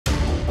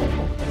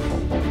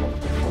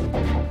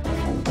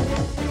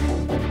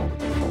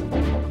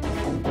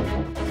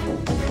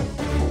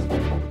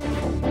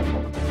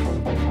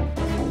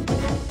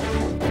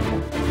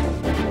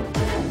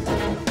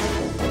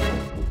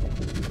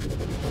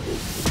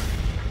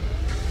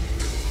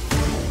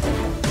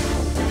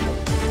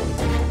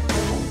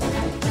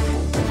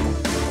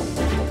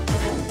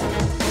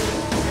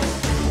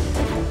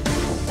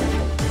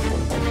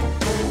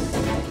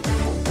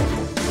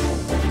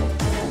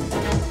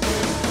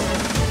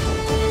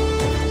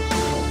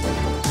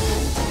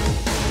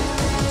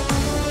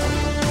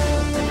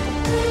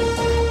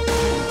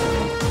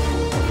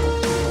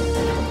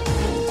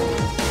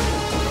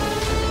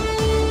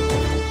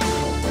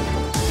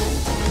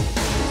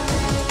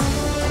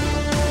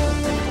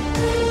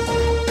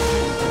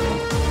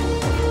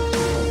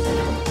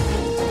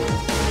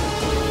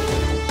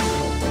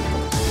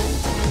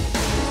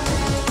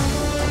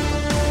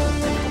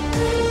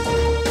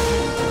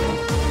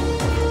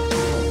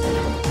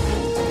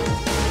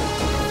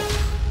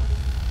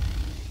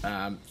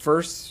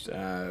First,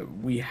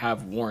 we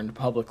have warned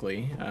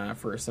publicly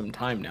for some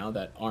time now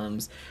that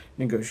arms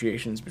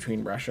negotiations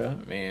between Russia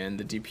and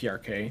the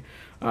DPRK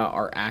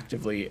are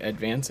actively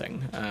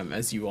advancing.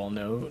 As you all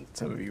know,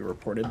 some of you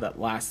reported that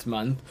last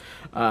month,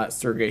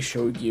 Sergei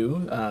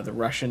Shoigu, the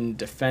Russian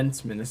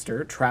defense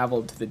minister,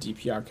 traveled to the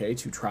DPRK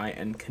to try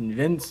and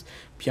convince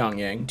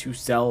Pyongyang to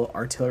sell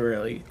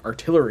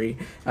artillery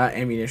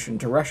ammunition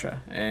to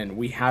Russia. And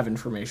we have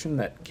information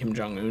that Kim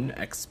Jong Un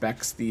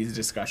expects these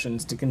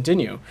discussions to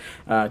continue,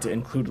 to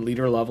include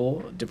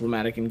leader-level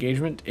diplomatic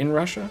engagement in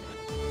Russia.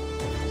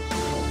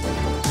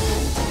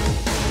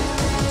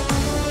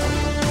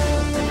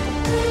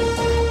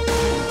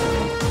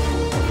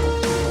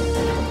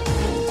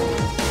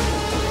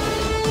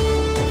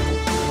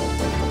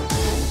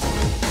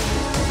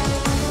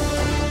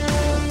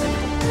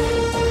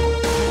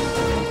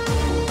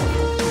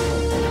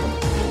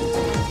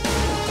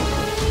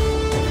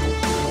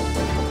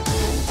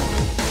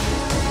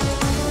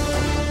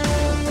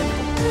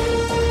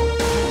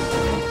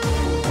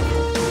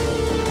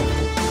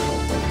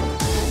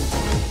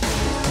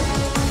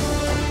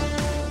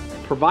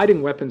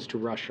 Providing weapons to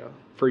Russia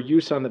for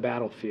use on the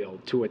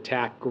battlefield to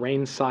attack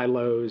grain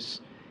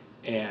silos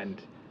and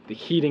the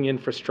heating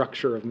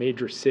infrastructure of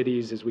major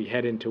cities as we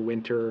head into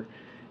winter,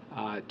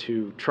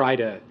 to try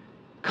to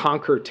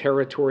conquer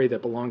territory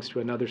that belongs to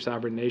another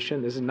sovereign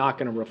nation, this is not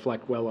going to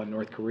reflect well on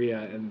North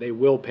Korea, and they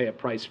will pay a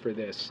price for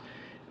this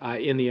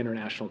in the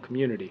international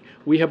community.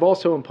 We have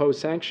also imposed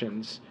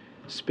sanctions,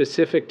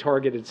 specific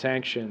targeted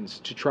sanctions,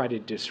 to try to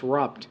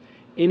disrupt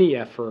any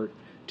effort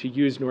to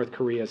use North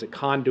Korea as a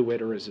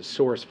conduit or as a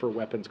source for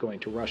weapons going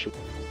to Russia.